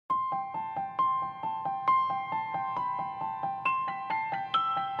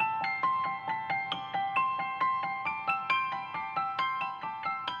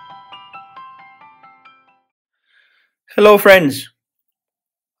Hello, friends.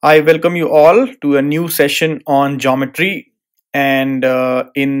 I welcome you all to a new session on geometry. And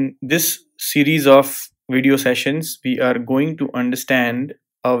in this series of video sessions, we are going to understand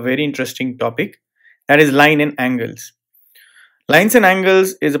a very interesting topic, that is line and angles. Lines and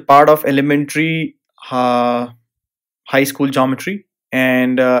angles is a part of elementary high school geometry,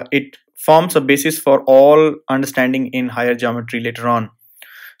 and it forms a basis for all understanding in higher geometry later on.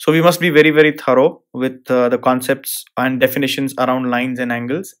 So we must be very thorough with the concepts and definitions around lines and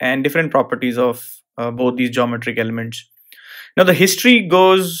angles and different properties of both these geometric elements. Now the history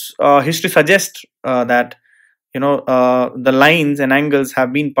suggests that the lines and angles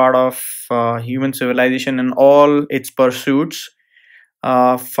have been part of human civilization and all its pursuits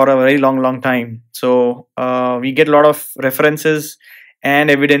for a very long time. So we get a lot of references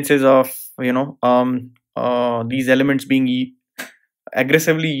and evidences of these elements being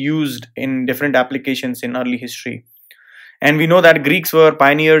aggressively used in different applications in early history. And we know that Greeks were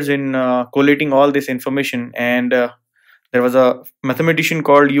pioneers in collating all this information, and there was a mathematician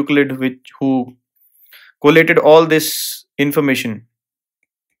called Euclid who collated all this information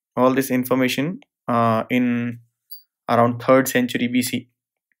in around 3rd century BC,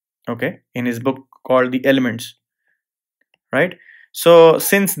 okay, in his book called the Elements, right? So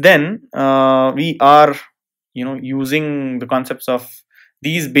since then we are using the concepts of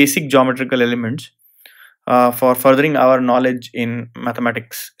these basic geometrical elements for furthering our knowledge in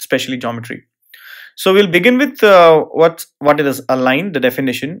mathematics, especially geometry. So we'll begin with what is a line, the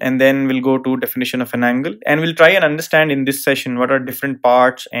definition, and then we'll go to definition of an angle, and we'll try and understand in this session what are different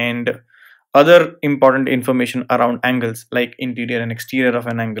parts and other important information around angles, like interior and exterior of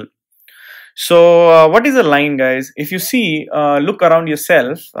an angle. So what is a line, guys? If you see, look around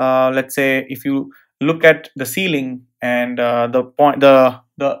yourself, let's say if you look at the ceiling and the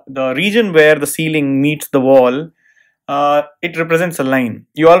region where the ceiling meets the wall, it represents a line.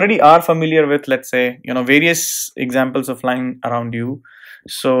 You already are familiar with, let's say, various examples of line around you.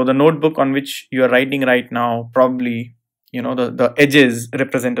 So the notebook on which you are writing right now, probably the edges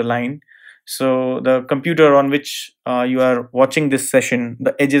represent a line. So the computer on which you are watching this session,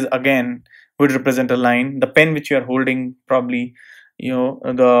 the edges again would represent a line. The pen which you are holding, probably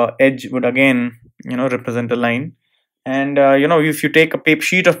the edge would again represent a line. And if you take a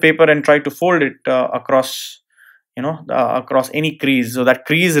sheet of paper and try to fold it across across any crease, so that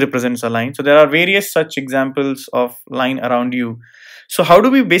crease represents a line. So there are various such examples of line around you. So how do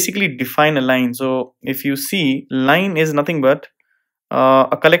we basically define a line? So if you see, line is nothing but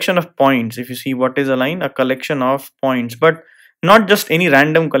a collection of points. If you see, what is a line? A collection of points, but not just any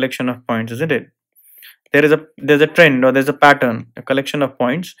random collection of points, isn't it? There's a trend, or there's a pattern, a collection of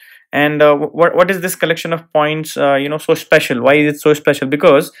points. And what is this collection of points so special? Why is it so special?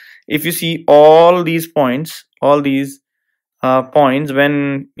 Because if you see all these points, when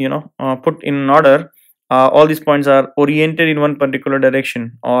put in order, all these points are oriented in one particular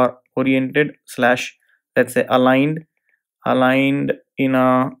direction, or oriented slash, let's say, aligned in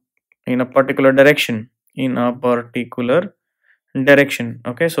a particular direction,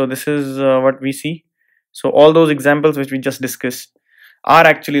 okay. So this is what we see. So all those examples which we just discussed are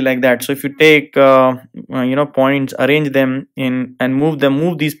actually like that. So if you take points, arrange them in and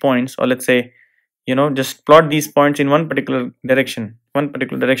move these points, or let's say just plot these points in one particular direction,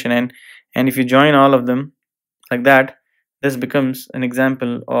 and if you join all of them like that, this becomes an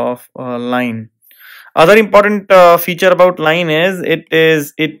example of a line. Other important feature about line is it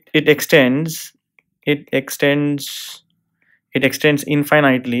extends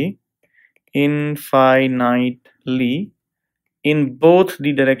infinitely in both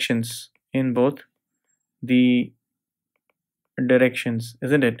the directions,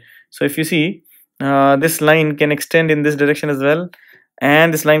 isn't it? So if you see, this line can extend in this direction as well,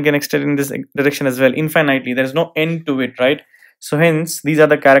 and this line can extend in this direction as well, infinitely. There is no end to it, right? So hence these are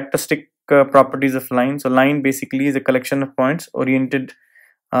the characteristic properties of line. So line basically is a collection of points oriented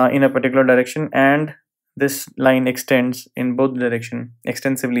in a particular direction, and this line extends in both direction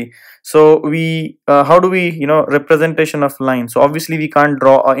extensively. So we how do we representation of line? So obviously we can't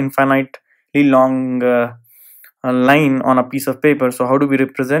draw an infinitely long a line on a piece of paper. So how do we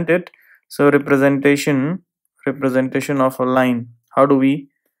represent it? So representation of a line. How do we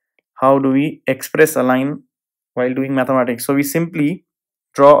express a line while doing mathematics? So we simply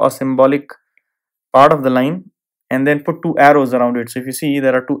draw a symbolic part of the line and then put two arrows around it. So if you see,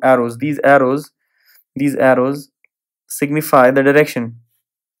 there are two arrows. These arrows signify the direction,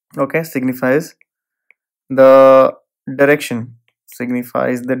 okay, signifies the direction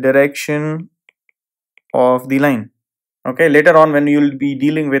of the line, okay. Later on, when you will be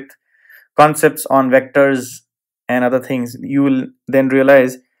dealing with concepts on vectors and other things, you will then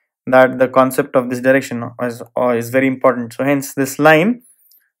realize that the concept of this direction is very important. So hence this line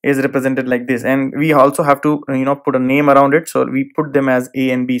is represented like this, and we also have to put a name around it. So we put them as A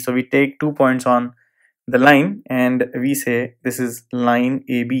and B. So we take 2 points on the line and we say this is line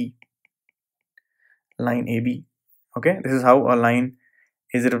AB. Line AB. Okay, this is how a line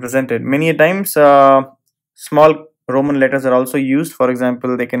is represented. Many a times small Roman letters are also used. For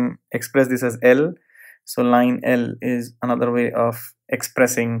example, they can express this as L. So line L is another way of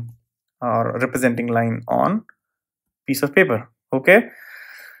expressing or representing line on piece of paper. Okay.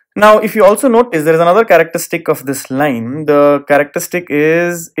 Now, if you also notice, there is another characteristic of this line. The characteristic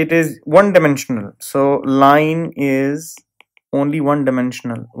is it is one dimensional. So line is only one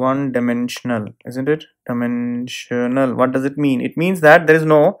dimensional, isn't it? Dimensional. What does it mean? It means that there is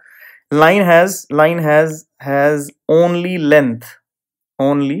no line has only length,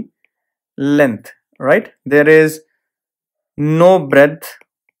 right? There is no breadth,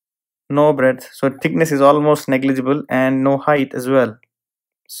 so thickness is almost negligible, and no height as well.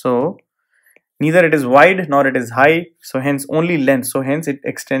 So neither it is wide nor it is high, so hence only length. So hence it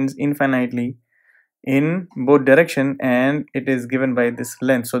extends infinitely in both direction, and it is given by this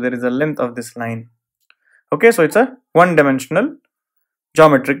length. So there is a length of this line. Okay, so it's a one-dimensional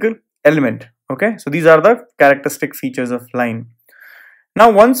geometrical element. Okay, so these are the characteristic features of line. Now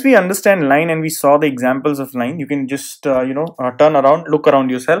once we understand line and we saw the examples of line, you can just turn around, look around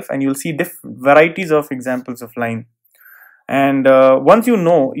yourself, and you'll see varieties of examples of line. And once you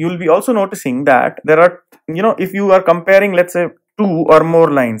know, you will be also noticing that there are, if you are comparing, let's say 2 or more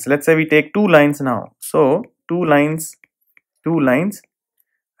lines, let's say we take 2 lines now. So 2 lines,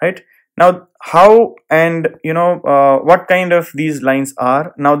 right? Now how and what kind of these lines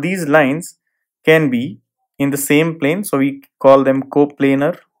are? Now these lines can be in the same plane, so we call them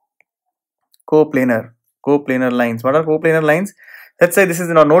coplanar lines. What are coplanar lines? Let's say this is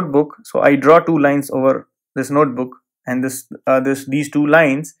in a notebook, so I draw 2 lines over this notebook, and these 2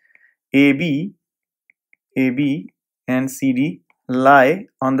 lines AB and CD lie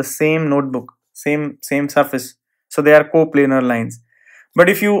on the same notebook, same surface, so they are coplanar lines. But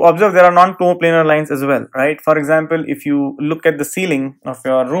if you observe, there are non-coplanar lines as well, right? For example, if you look at the ceiling of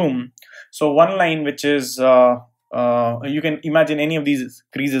your room, so one line which is you can imagine any of these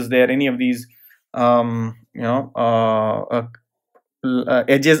creases there, any of these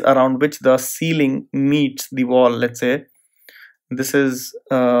edges around which the ceiling meets the wall. Let's say this is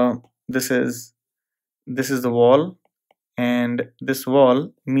the wall, and this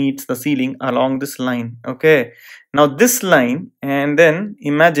wall meets the ceiling along this line. Okay, now this line, and then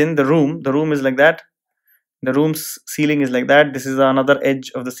imagine the room is like that, the room's ceiling is like that, this is another edge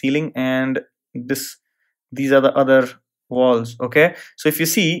of the ceiling, and these are the other walls. Okay, so if you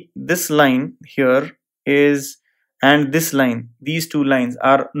see this line here is, and this line, these 2 lines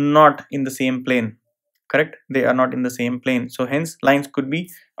are not in the same plane, correct? They are not in the same plane. So hence lines could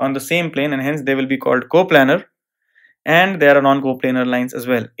be on the same plane, and hence they will be called coplanar, and there are non-coplanar lines as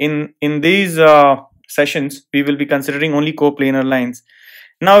well. In these sessions we will be considering only coplanar lines.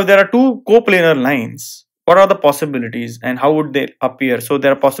 Now if there are 2 coplanar lines, what are the possibilities and how would they appear? So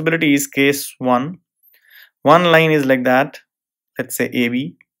there are possibilities. Case 1, one line is like that, let's say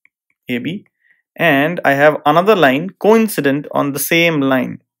AB, and I have another line coincident on the same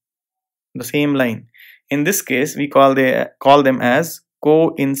line. In this case we call them as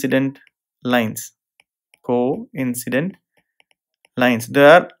coincident lines. They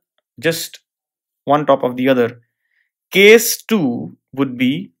are just one top of the other. Case 2 would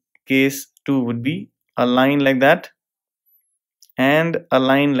be a line like that and a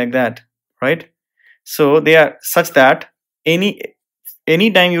line like that, right? So they are such that any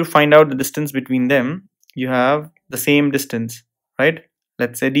time you find out the distance between them, you have the same distance, right?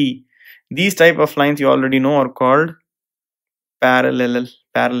 Let's say D. These type of lines you already know are called parallel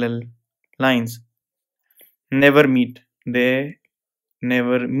lines. They never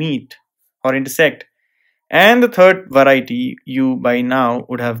meet or intersect. And the third variety you by now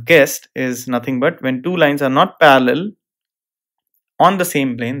would have guessed is nothing but when 2 lines are not parallel on the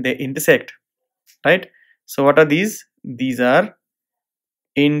same plane, they intersect, right? So what are these? These are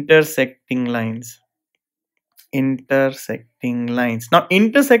intersecting lines. Now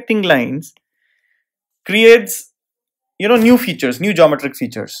intersecting lines creates new features, new geometric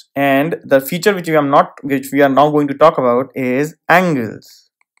features, and the feature which we are now going to talk about is angles.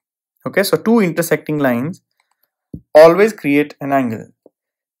 Okay, so 2 intersecting lines always create an angle.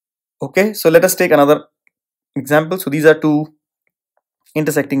 Okay, so let us take another example. So these are 2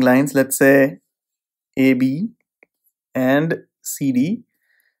 intersecting lines, let's say AB and CD.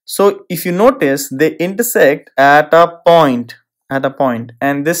 So if you notice, they intersect at a point,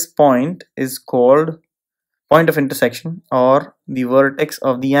 and this point is called point of intersection or the vertex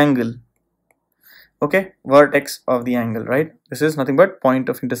of the angle. Okay, vertex of the angle, right? This is nothing but point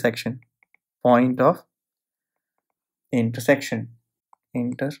of intersection, point of intersection,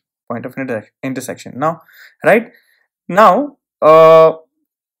 point of intersection. Now, right now,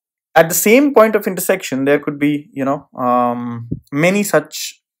 at the same point of intersection, there could be, many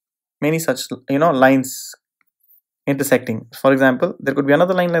such lines intersecting. For example, there could be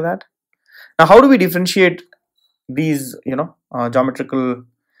another line like that. Now, how do we differentiate these geometrical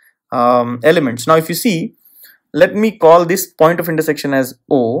elements? Now, if you see, let me call this point of intersection as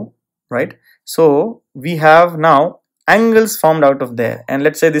O, right? So we have now angles formed out of there, and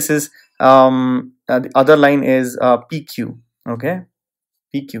let's say this is the other line is PQ. Okay,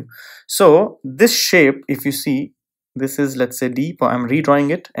 PQ. So this shape, if you see, this is, let's say, D. I'm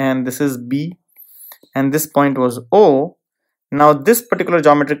redrawing it, and this is B, and this point was O. Now this particular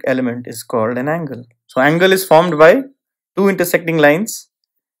geometric element is called an angle. So angle is formed by two intersecting lines,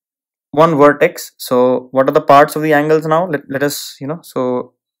 one vertex. So what are the parts of the angles now? Let us,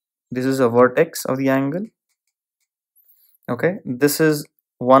 so this is a vertex of the angle. Okay, this is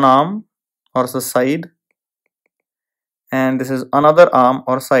one arm or the side, and this is another arm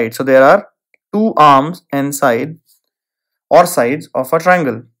or side. So there are two arms and side or sides of a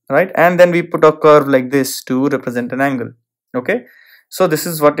triangle, right? And then we put a curve like this to represent an angle. Okay, so this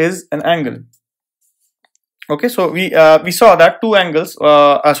is what is an angle. Okay, so we saw that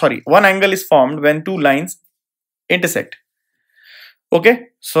one angle is formed when two lines intersect.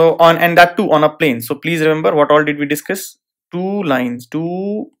 Okay, so and that too on a plane. So please remember, what all did we discuss? Two lines,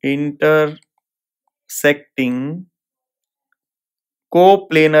 two intersecting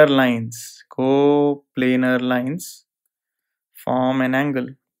coplanar lines form an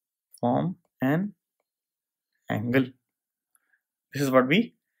angle. This is what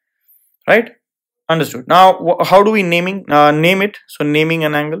we understood. Now, how do we name it? So naming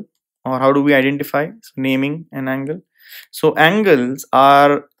an angle, or how do we identify? So naming an angle. So angles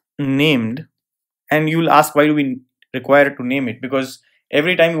are named, and you will ask, why do we require to name it? Because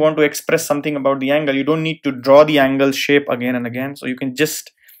every time you want to express something about the angle, you don't need to draw the angle shape again and again. So you can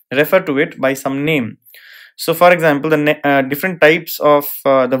just refer to it by some name. So for example, the different types of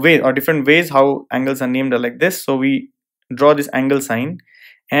different ways how angles are named are like this. So we draw this angle sign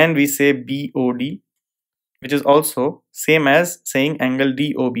and we say BOD, which is also same as saying angle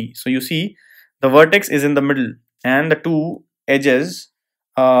DOB. So you see, the vertex is in the middle and the two edges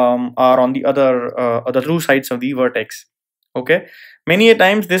are on the other two sides of the vertex. Okay, many a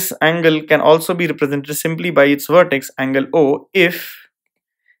times this angle can also be represented simply by its vertex, angle O, if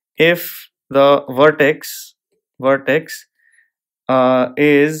the vertex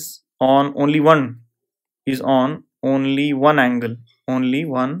is on only one angle.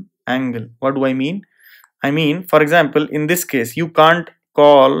 What do I mean? I mean, for example, in this case, you can't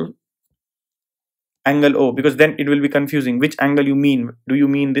call angle O, because then it will be confusing. Which angle you mean? Do you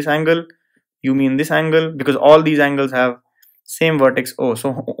mean this angle? You mean this angle? Because all these angles have same vertex O.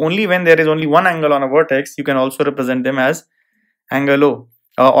 So only when there is only one angle on a vertex, you can also represent them as angle O,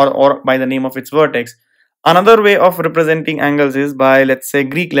 or by the name of its vertex. Another way of representing angles is by, let's say,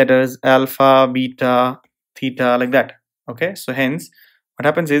 Greek letters, alpha, beta, theta, like that. Okay, so hence what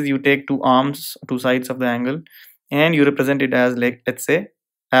happens is you take two arms, two sides of the angle, and you represent it as, like, let's say,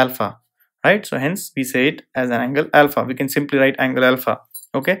 alpha, right? So hence we say it as an angle alpha. We can simply write angle alpha.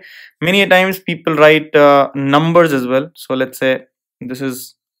 Okay, many a times people write numbers as well. So let's say this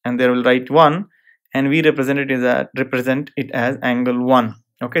is, and they will write 1, and we represent it as angle 1.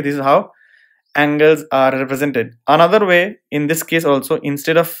 Okay, this is how angles are represented. Another way, in this case also,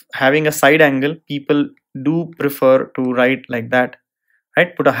 instead of having a side angle, people do prefer to write like that,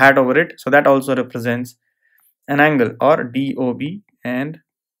 right? Put a hat over it, so that also represents an angle, or DOB, and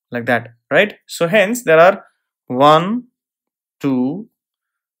like that, right? So hence there are 1, 2,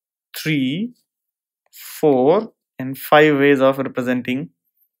 3, 4 and 5 ways of representing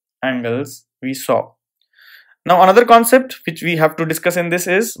angles we saw. Now another concept which we have to discuss in this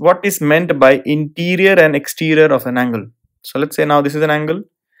is what is meant by interior and exterior of an angle. So let's say now this is an angle.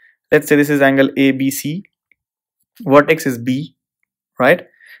 Let's say this is angle ABC. Vertex is B, right?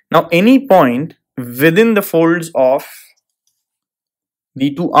 Now any point within the folds of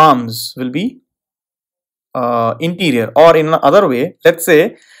the two arms will be interior. Or in another way, let's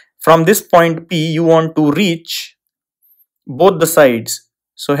say from this point P you want to reach both the sides.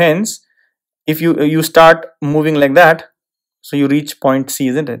 So hence, if you start moving like that, so you reach point C,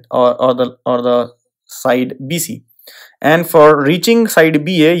 isn't it? Or the side BC. and for reaching side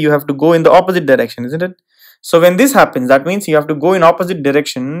BA you have to go in the opposite direction, isn't it? So when this happens, that means you have to go in opposite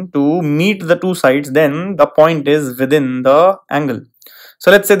direction to meet the two sides, then the point is within the angle.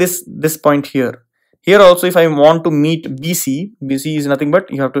 So let's say this point here. Here also, if I want to meet BC, BC is nothing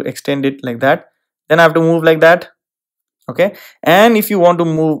but you have to extend it like that. Then I have to move like that. Okay. And if you want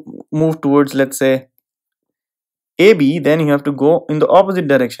to move towards, let's say, AB, then you have to go in the opposite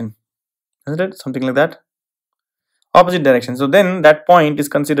direction. Isn't it? Something like that. Opposite direction. So then that point is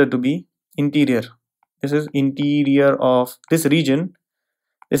considered to be interior. This is interior of this region.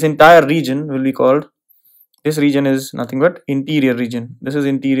 This entire region will be called, this region is nothing but interior region. This is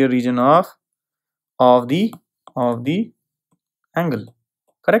interior region of the angle.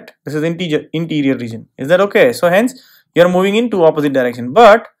 Correct? This is interior region. Is that okay? So hence you are moving into opposite direction.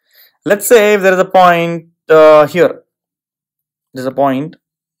 But let's say if there is a point here. There's a point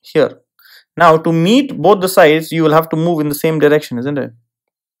here. Now to meet both the sides, you will have to move in the same direction, isn't it?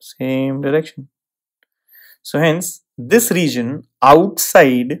 Same direction. So hence this region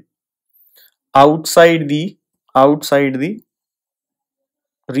outside the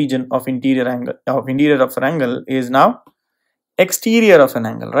region of interior of an angle is now exterior of an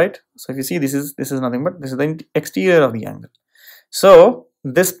angle, right? So if you see, this is nothing but this is the exterior of the angle. So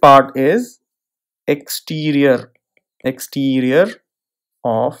this part is exterior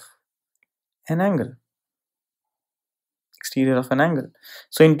of an angle. Exterior of an angle.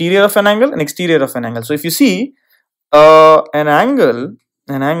 So interior of an angle and exterior of an angle. So if you see an angle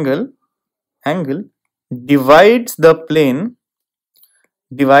divides the plane.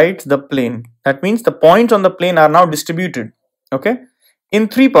 That means the points on the plane are now distributed, okay, in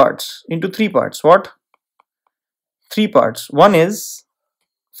three parts. What? Three parts.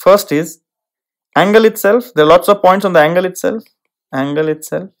 First is angle itself. There are lots of points on the angle itself.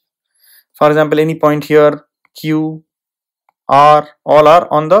 For example, any point here, Q, R, all are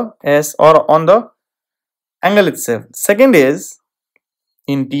on the S or on the angle itself. Second is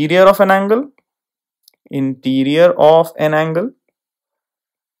interior of an angle.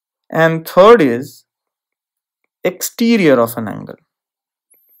 And third is exterior of an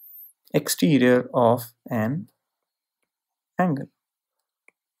angle.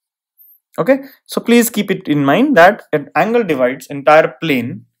 Okay, so please keep it in mind that an angle divides entire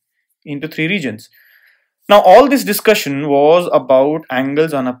plane into three regions. Now all this discussion was about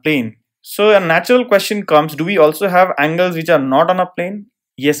angles on a plane. So a natural question comes, do we also have angles which are not on a plane?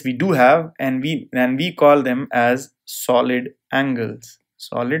 Yes, we do have, and we call them as solid angles.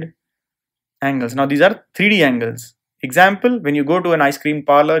 Now these are 3D angles. Example, when you go to an ice cream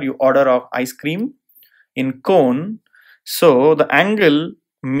parlor, you order of ice cream in cone. So the angle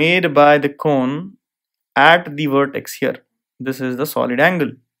made by the cone at the vertex here, this is the solid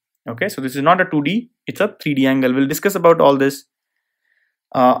angle. Okay, so this is not a 2D, it's a 3D angle. We'll discuss about all this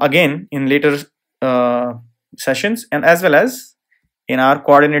again in later sessions, and as well as in our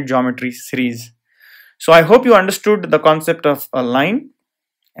coordinate geometry series. So I hope you understood the concept of a line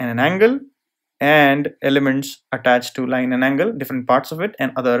and an angle and elements attached to line and angle, different parts of it,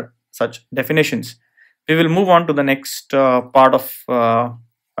 and other such definitions. We will move on to the next part of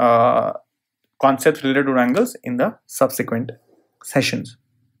concepts related to angles in the subsequent sessions.